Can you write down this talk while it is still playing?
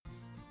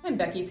I'm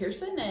Becky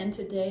Pearson, and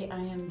today I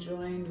am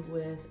joined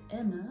with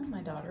Emma, my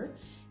daughter,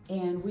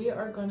 and we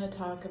are going to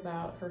talk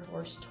about her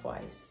horse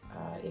Twice.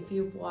 If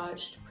you've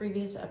watched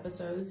previous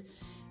episodes,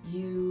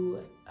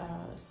 you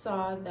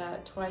saw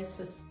that Twice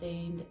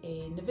sustained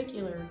a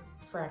navicular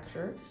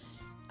fracture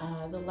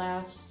the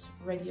last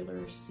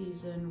regular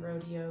season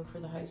rodeo for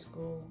the high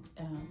school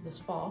this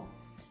fall,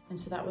 and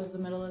so that was the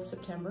middle of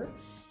September.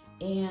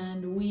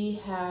 And we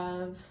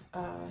have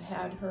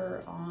had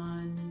her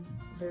on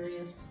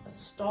various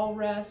stall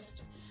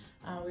rest.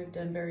 We've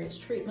done various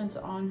treatments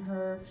on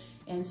her.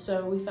 And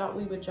so we thought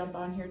we would jump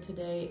on here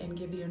today and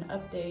give you an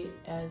update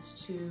as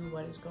to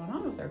what is going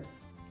on with her.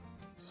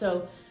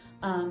 So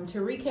to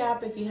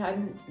recap, if you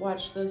hadn't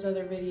watched those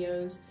other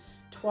videos,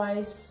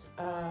 Twice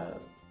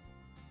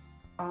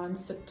on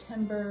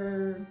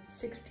September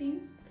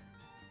 16th,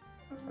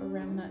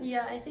 around that.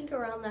 Yeah, I think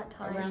around that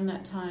time. Around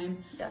that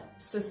time, yeah.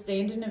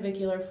 Sustained a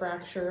navicular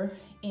fracture,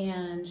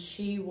 and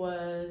she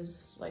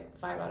was like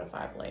 5 out of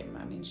 5 lame.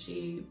 I mean,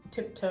 she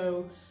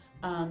tiptoe,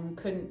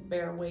 couldn't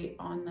bear weight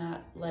on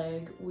that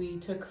leg. We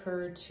took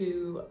her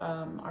to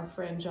our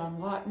friend John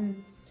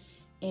Lawton,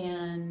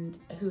 and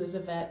who is a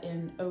vet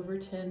in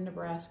Overton,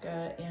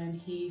 Nebraska, and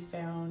he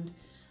found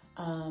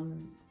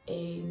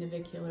a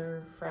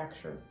navicular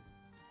fracture.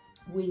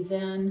 We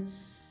then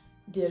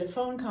did a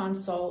phone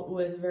consult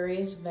with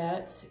various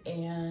vets,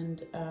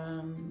 and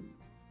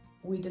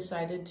we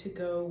decided to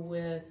go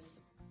with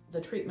the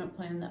treatment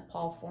plan that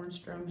Paul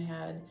Fornstrom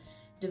had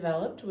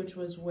developed, which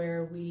was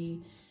where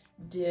we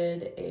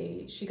did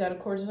she got a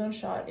cortisone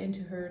shot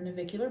into her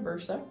navicular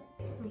bursa,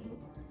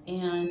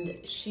 and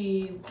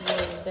she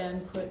was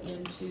then put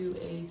into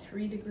a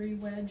 3-degree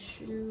wedge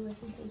shoe, I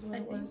think was what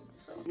it was.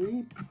 So.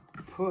 We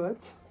put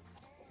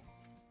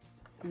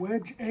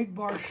wedge egg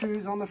bar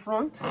shoes on the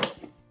front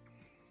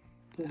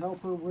to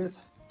help her with,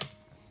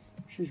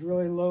 she's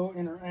really low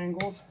in her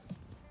angles.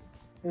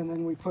 And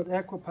then we put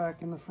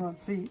Equipack in the front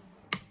feet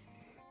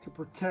to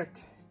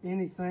protect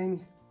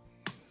anything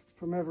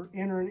from ever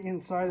entering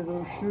inside of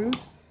those shoes.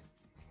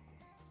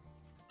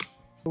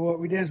 So what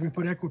we did is we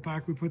put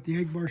Equipack, we put the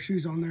egg bar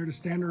shoes on there to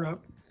stand her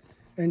up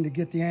and to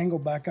get the angle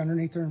back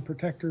underneath her and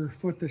protect her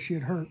foot that she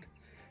had hurt.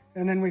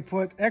 And then we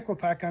put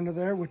Equipack under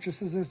there, which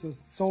this is the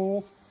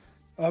sole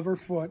of her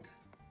foot,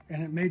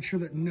 and it made sure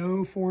that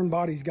no foreign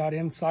bodies got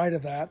inside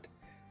of that.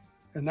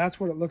 And that's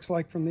what it looks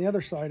like from the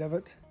other side of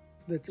it,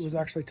 that it was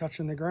actually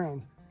touching the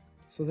ground.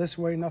 So this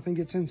way nothing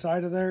gets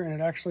inside of there, and it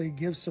actually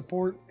gives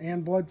support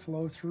and blood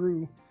flow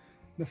through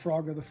the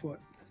frog of the foot.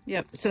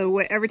 Yep, so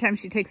every time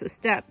she takes a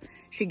step,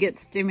 she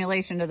gets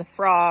stimulation to the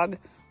frog,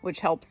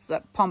 which helps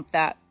pump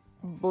that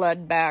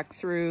blood back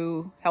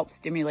through, helps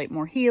stimulate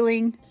more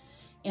healing.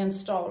 And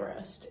stall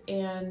rest,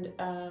 and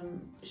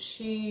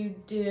she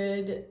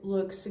did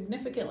look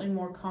significantly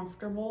more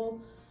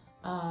comfortable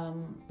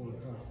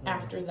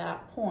after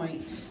that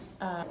point.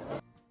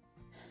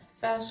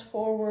 Fast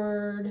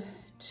forward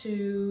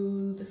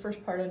to the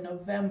first part of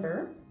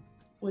November,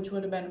 which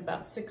would have been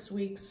about 6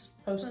 weeks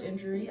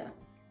post-injury.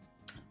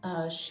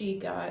 Yeah. She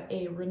got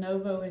a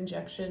Renovo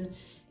injection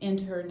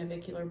into her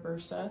navicular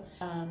bursa.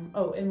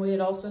 And we had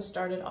also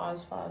started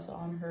Osphos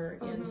on her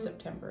in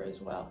September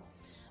as well.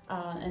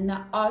 And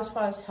that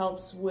Osphos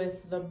helps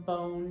with the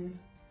bone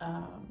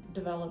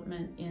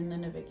development in the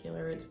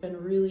navicular. It's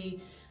been really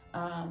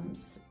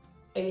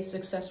a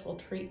successful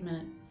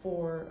treatment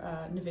for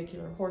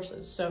navicular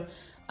horses. So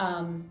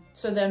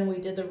then we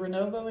did the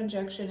Renovo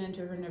injection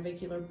into her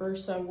navicular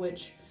bursa,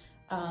 which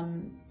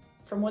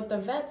from what the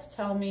vets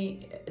tell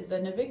me, the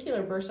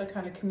navicular bursa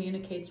kind of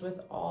communicates with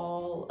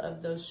all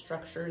of those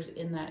structures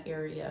in that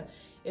area.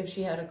 If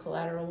she had a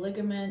collateral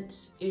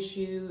ligament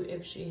issue,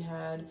 if she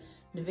had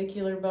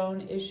navicular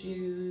bone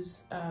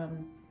issues,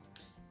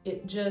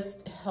 it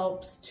just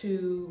helps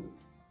to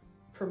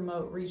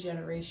promote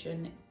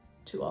regeneration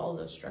to all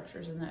those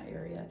structures in that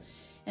area.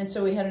 And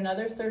so we had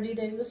another 30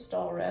 days of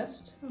stall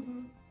rest,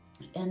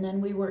 and then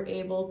we were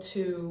able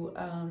to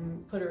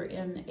put her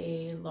in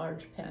a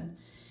large pen.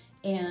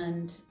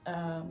 And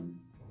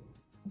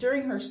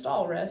during her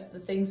stall rest,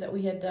 the things that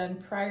we had done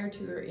prior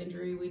to her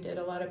injury, we did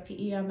a lot of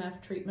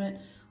PEMF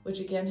treatment, which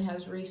again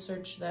has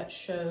research that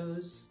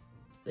shows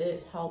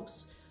it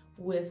helps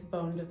with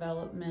bone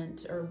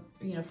development or,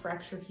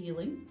 fracture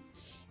healing.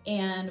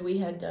 And we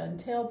had done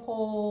tail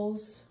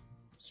pulls,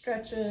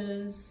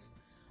 stretches,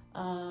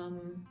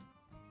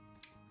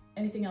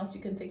 anything else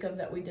you can think of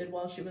that we did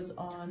while she was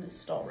on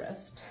stall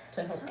rest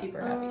to help keep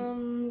her happy?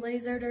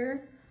 Lasered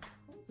her.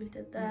 We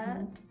did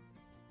that.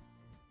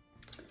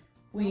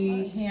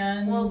 We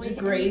hand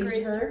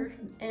grazed her.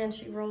 And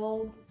she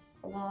rolled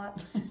a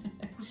lot.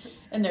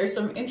 And there's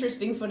some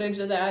interesting footage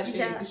of that.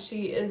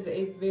 She is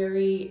a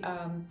very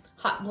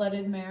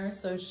hot-blooded mare,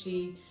 so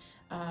she's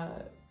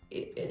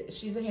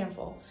a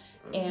handful.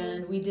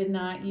 And we did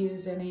not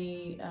use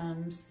any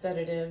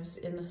sedatives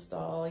in the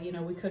stall.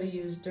 We could have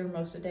used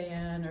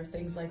Dermosadain or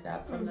things like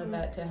that from the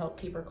vet to help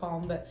keep her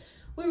calm, but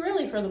we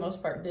really, for the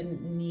most part,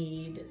 didn't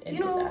need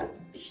any of that.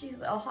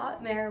 She's a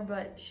hot mare,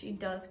 but she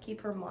does keep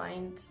her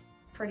mind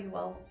pretty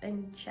well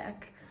in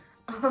check.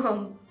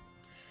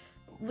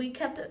 We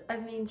kept it, I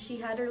mean, she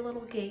had her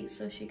little gate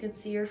so she could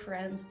see her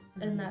friends,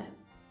 and that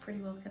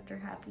pretty well kept her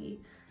happy.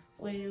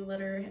 We let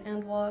her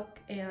hand walk,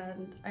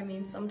 and I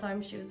mean,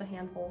 sometimes she was a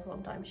handful,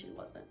 sometimes she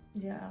wasn't.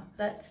 Yeah.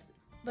 But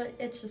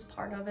it's just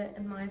part of it,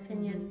 in my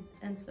opinion.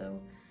 And so,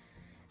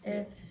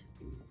 if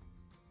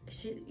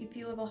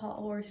you have a hot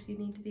horse, you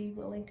need to be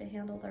willing to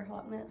handle their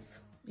hotness.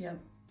 Yep.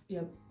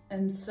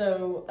 And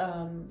so,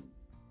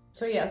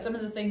 yeah, some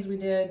of the things we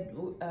did,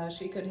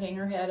 she could hang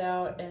her head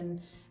out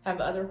and have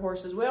other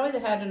horses. We always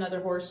had another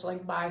horse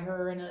like by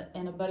her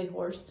and a buddy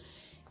horse,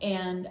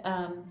 and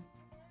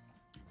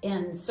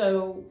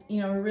so,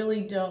 you know, I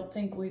really don't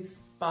think we've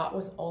fought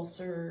with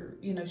ulcer.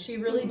 You know, she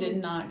really did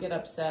not get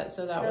upset,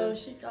 so that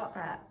was. She got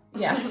that.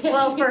 Yeah.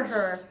 Well, for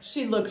her.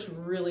 She looks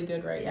really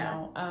good right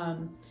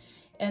now.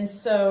 And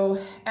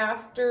so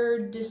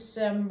after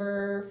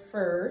December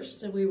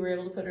 1st, we were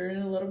able to put her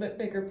in a little bit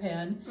bigger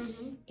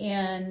pen.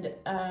 And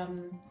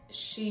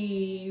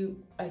she,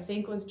 I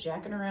think, was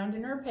jacking around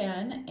in her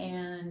pen,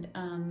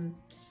 and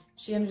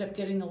she ended up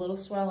getting a little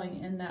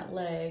swelling in that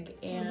leg.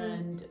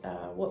 And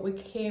what we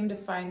came to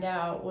find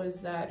out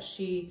was that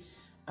she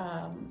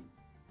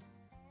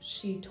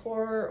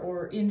tore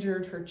or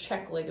injured her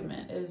check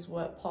ligament, is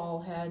what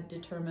Paul had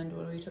determined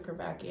when we took her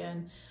back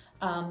in.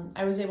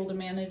 I was able to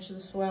manage the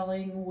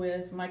swelling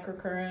with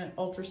microcurrent,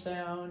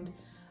 ultrasound.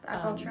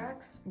 Back on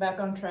tracks? Back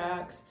on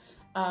tracks.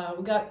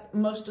 We got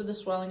most of the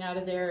swelling out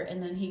of there,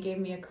 and then he gave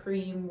me a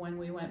cream when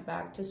we went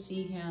back to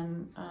see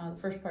him the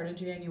first part of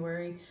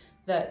January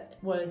that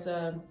was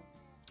a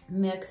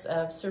mix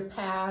of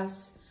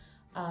Surpass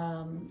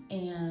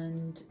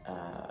and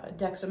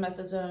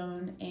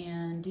dexamethasone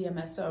and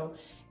DMSO,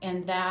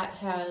 and that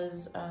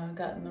has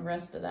gotten the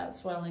rest of that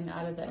swelling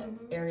out of that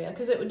area,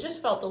 because it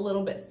just felt a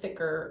little bit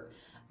thicker.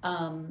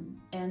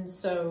 And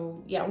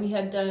so, yeah, we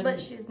had done... But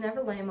she's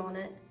never lame on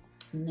it.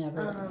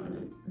 Never.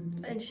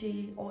 And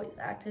she always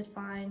acted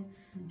fine.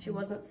 She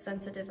wasn't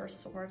sensitive or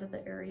sore to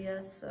the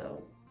area,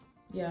 so...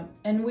 Yeah,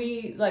 and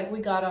we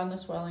got on the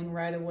swelling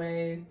right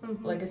away.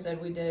 Like I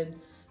said, we did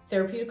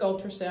therapeutic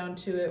ultrasound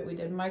to it, we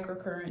did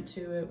microcurrent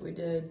to it, we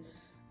did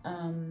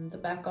the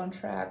back on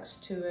tracks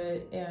to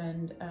it,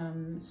 and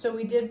so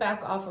we did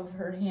back off of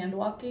her hand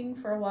walking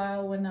for a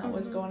while when that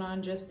was going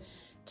on, just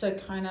to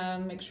kind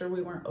of make sure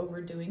we weren't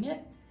overdoing it.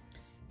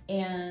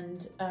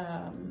 And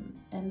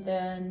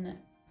then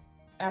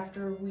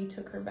after we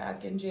took her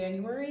back in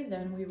January,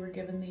 then we were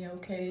given the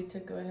okay to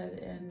go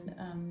ahead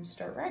and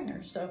start riding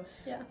her. So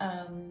yeah.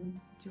 Do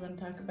you want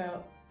to talk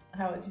about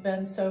how it's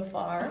been so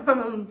far?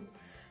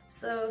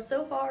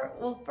 So far,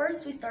 well,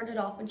 first we started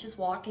off with just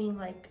walking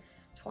like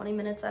 20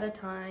 minutes at a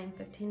time,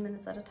 15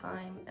 minutes at a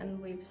time, and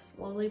we've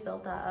slowly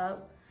built that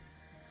up.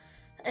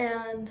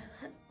 And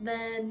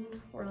then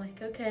we're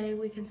like, okay,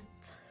 we can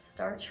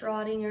start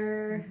trotting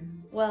her.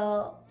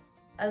 Well,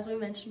 as we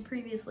mentioned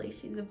previously,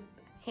 she's a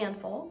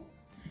handful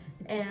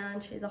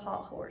and she's a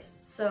hot horse.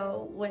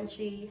 So when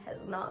she has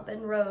not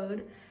been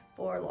rode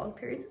for long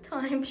periods of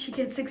time, she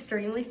gets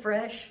extremely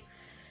fresh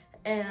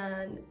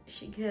and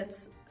she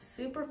gets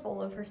super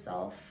full of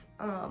herself.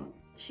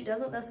 She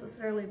doesn't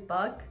necessarily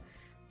buck,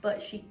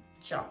 but she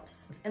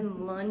jumps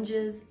and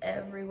lunges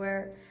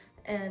everywhere.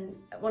 And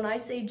when I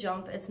say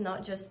jump, it's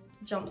not just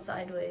jump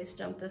sideways,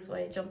 jump this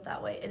way, jump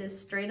that way. It is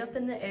straight up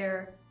in the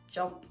air,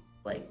 jump,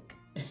 like,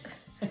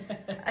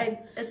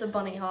 it's a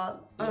bunny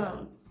hop.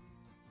 Yeah.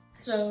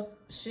 So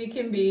she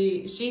can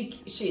be,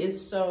 she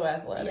is so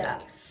athletic. Yeah.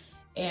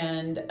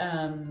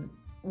 And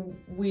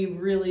we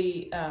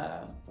really,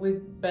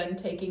 we've been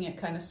taking it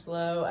kind of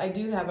slow. I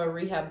do have a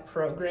rehab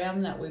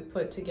program that we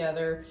put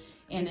together,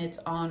 and it's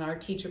on our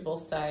Teachable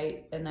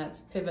site, and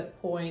that's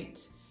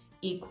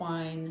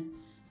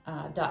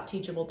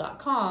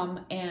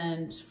pivotpointequine.teachable.com,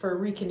 and for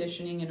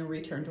reconditioning and a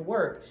return to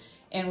work.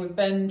 And we've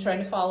been trying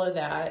to follow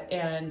that,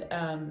 and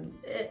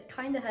it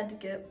kind of had to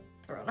get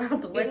thrown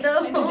out the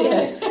window. It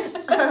did.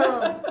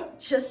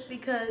 Just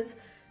because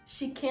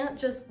she can't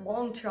just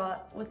long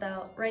trot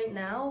without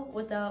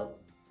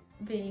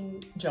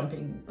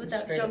jumping.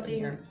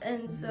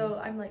 And so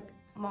I'm like,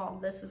 Mom,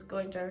 this is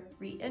going to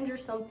re-injure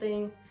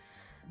something.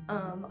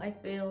 I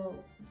feel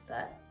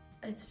that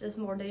it's just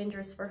more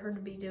dangerous for her to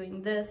be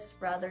doing this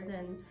rather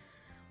than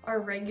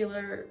our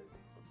regular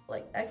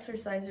like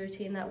exercise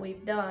routine that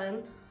we've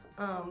done.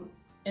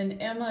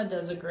 And Emma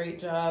does a great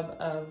job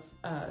of,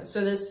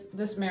 so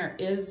this mare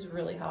is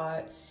really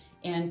hot,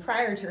 and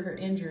prior to her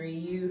injury,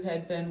 you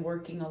had been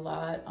working a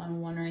lot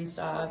on one-ring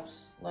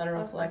stops,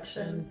 lateral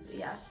flexions,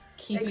 yeah,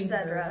 keeping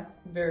her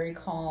very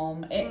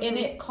calm, and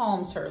it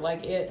calms her,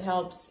 like it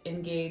helps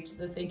engage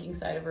the thinking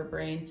side of her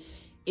brain.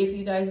 If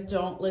you guys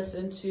don't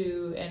listen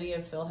to any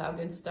of Phil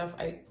Haugen's stuff,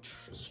 I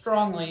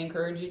strongly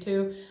encourage you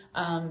to.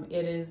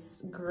 It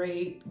is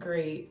great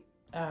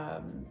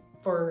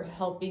for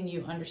helping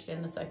you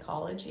understand the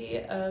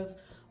psychology of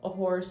a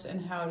horse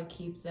and how to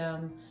keep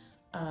them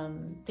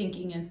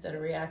thinking instead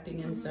of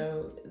reacting. And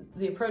so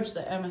the approach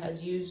that Emma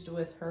has used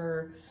with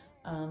her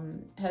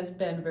has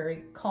been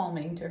very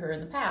calming to her in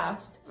the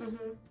past.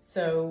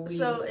 So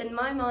in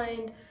my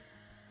mind,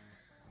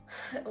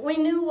 we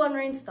knew one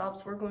rein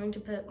stops were going to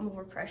put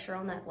more pressure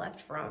on that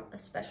left front,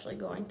 especially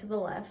going to the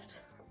left.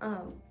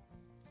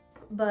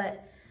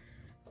 But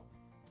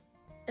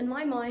in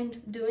my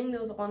mind, doing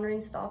those one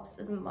rein stops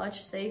is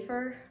much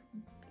safer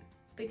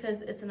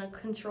because it's in a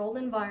controlled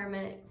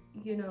environment.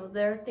 You know,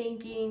 they're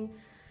thinking,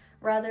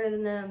 rather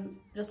than them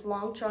just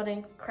long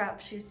trotting,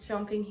 crap, she's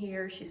jumping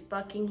here, she's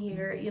bucking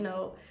here, you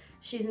know,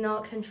 she's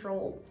not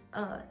controlled.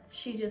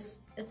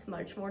 It's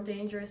much more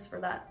dangerous for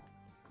that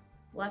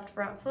left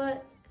front foot.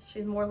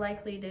 She's more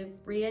likely to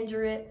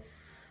re-injure it,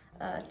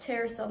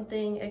 tear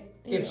something.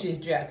 If she's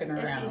jacking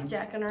around. If she's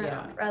jacking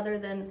around, yeah. Rather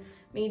than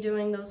me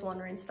doing those one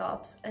rein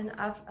stops. And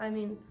I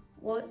mean,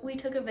 we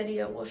took a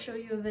video, we'll show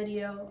you a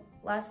video.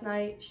 Last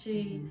night,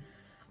 she,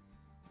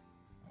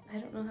 I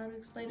don't know how to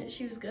explain it,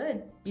 she was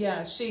good.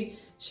 Yeah, she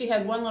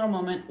had one little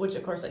moment, which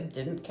of course I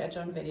didn't catch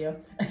on video.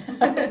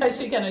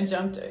 She kind of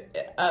jumped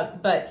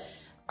up, but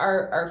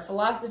our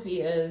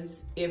philosophy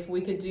is if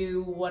we could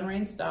do one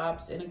rein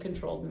stops in a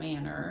controlled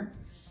manner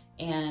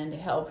and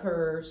help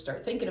her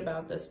start thinking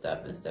about this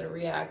stuff instead of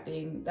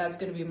reacting, that's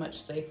going to be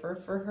much safer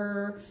for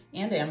her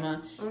and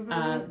Emma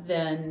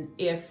than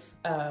if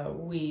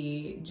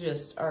we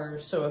just are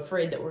so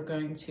afraid that we're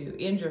going to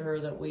injure her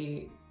that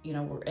we, you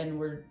know,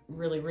 we're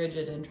really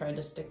rigid and trying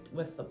to stick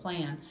with the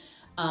plan.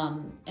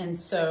 And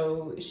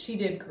so she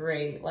did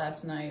great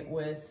last night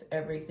with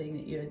everything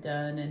that you had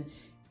done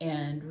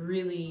and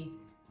really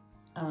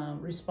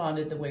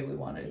responded the way we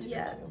wanted to.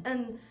 Yeah,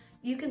 and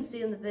you can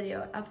see in the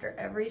video, after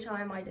every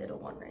time I did a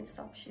one rein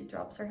stop, she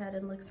drops her head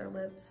and licks her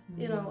lips,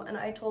 you know, and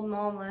I told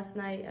Mom last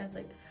night, I was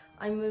like,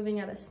 I'm moving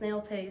at a snail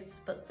pace,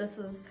 but this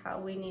is how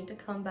we need to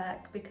come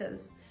back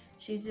because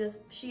she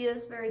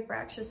is very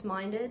fractious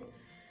minded,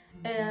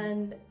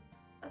 and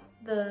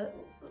the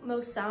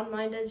most sound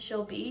minded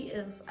she'll be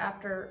is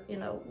after, you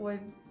know,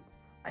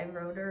 I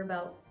rode her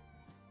about,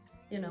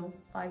 you know,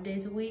 5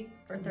 days a week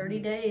for 30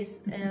 days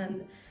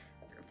and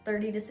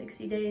 30 to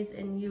 60 days,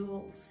 and you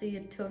will see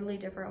a totally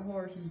different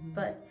horse.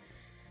 But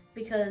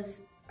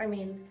because, I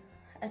mean,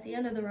 at the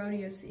end of the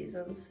rodeo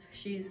seasons,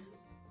 she's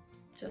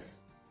just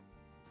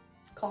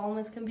calm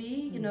as can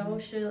be, you know,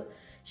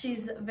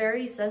 she's a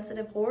very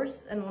sensitive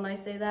horse, and when I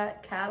say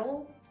that,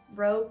 cattle,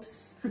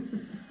 ropes,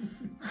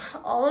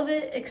 all of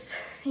it,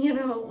 you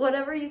know,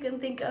 whatever you can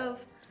think of.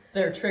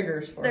 They're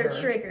triggers for her.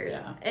 They're triggers.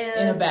 Yeah.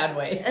 And in a bad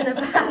way. In a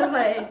bad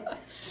way.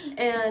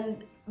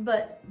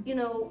 But, you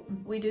know,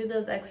 we do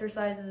those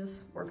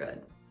exercises, we're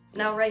good.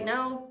 Now, right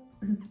now,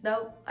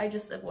 no, I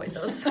just avoid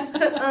those.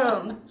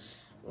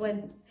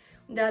 When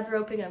Dad's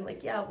roping, I'm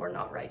like, yeah, we're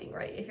not riding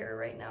right here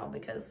right now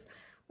because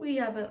we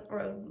haven't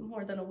rode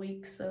more than a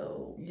week,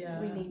 so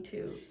we need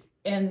to.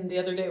 And the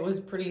other day it was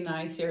pretty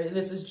nice here.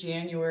 This is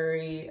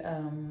January,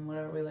 what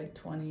are we, like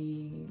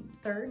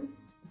 23rd?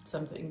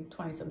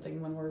 20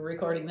 something when we're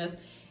recording this.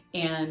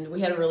 And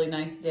we had a really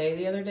nice day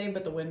the other day,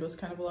 but the wind was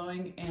kind of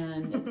blowing,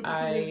 and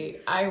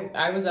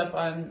I was up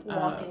on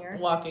walking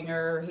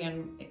her,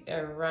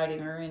 riding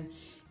her,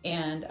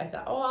 and I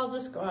thought, oh, I'll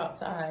just go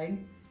outside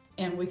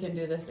and we can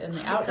do this in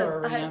the outdoor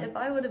arena. If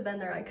I would have been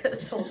there, I could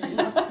have told you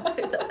not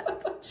to do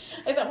that.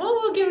 I thought, well,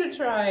 we'll give it a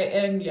try,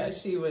 and yeah,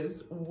 she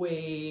was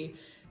way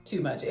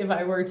too much. If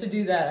I were to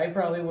do that, I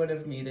probably would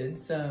have needed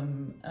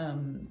some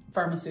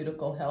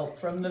pharmaceutical help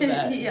from the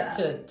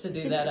vet to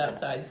do that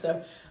outside.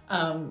 So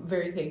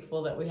very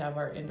thankful that we have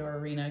our indoor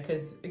arena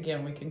because,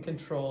 again, we can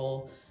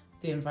control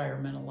the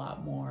environment a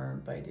lot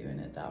more by doing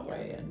it that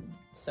way. And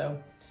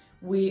so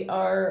we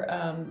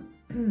are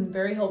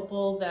very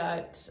hopeful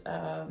that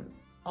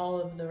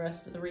all of the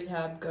rest of the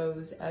rehab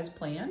goes as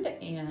planned,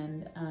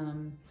 and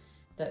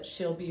that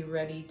she'll be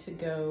ready to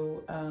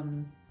go.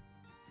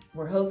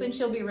 We're hoping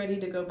she'll be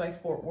ready to go by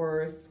Fort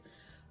Worth.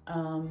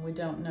 We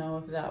don't know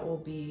if that will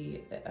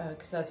be,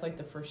 because that's like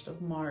the 1st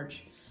of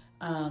March.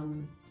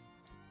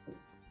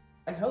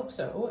 I hope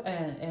so,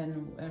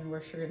 and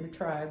we're sure going to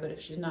try, but if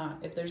she's not,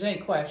 if there's any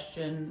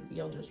question,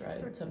 you'll just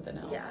ride something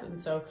else. Yeah. And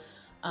so,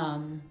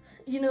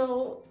 you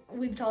know,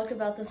 we've talked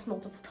about this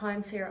multiple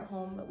times here at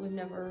home, but we've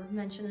never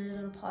mentioned it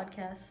in a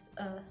podcast.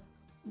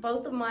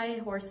 Both of my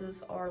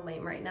horses are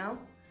lame right now.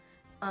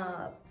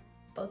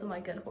 Both of my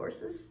good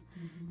horses.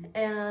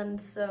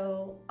 And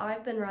so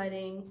I've been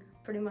riding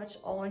pretty much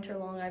all winter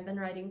long. I've been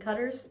riding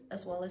Cutters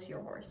as well as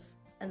your horse,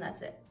 and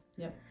that's it.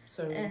 Yep.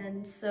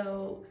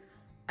 So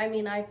I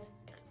mean, I've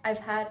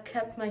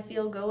kept my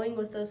feel going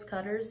with those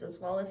Cutters as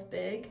well as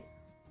Big,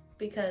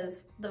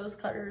 because those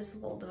Cutters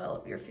will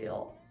develop your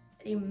feel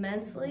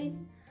immensely.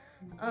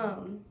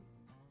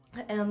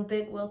 And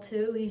Big will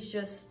too.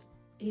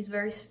 He's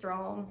very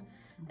strong,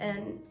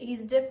 and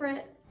he's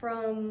different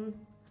from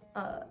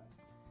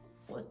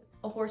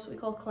a horse we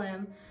call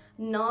Clem,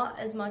 not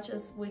as much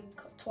as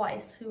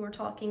Twice, who we're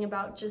talking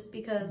about, just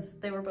because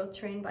they were both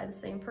trained by the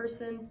same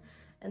person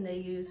and they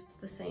used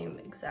the same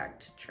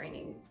exact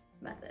training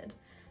method.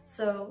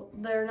 So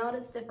they're not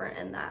as different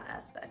in that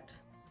aspect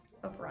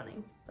of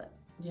running, but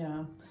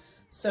yeah.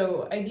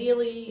 So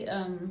ideally,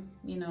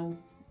 you know,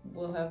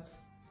 we'll have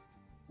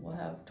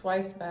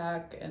Twice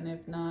back, and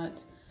if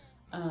not,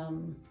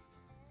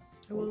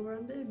 We'll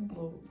run big.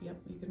 Well, yep,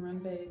 you can run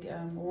big.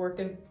 We're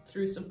working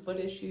through some foot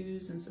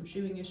issues and some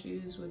shoeing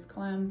issues with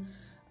Clem,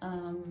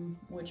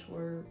 which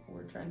we're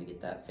trying to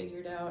get that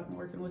figured out and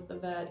working with the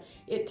vet.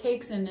 It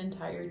takes an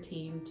entire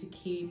team to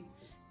keep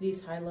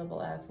these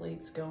high-level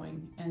athletes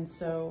going, and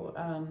so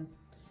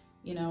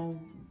you know,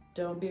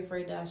 don't be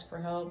afraid to ask for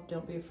help.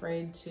 Don't be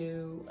afraid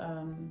to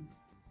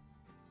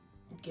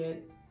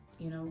get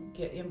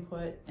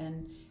input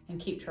and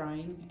keep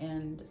trying,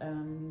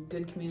 and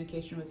good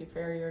communication with your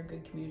farrier,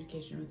 good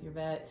communication with your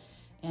vet,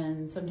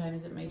 and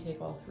sometimes it may take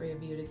all three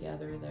of you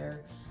together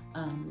there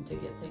to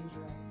get things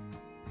right.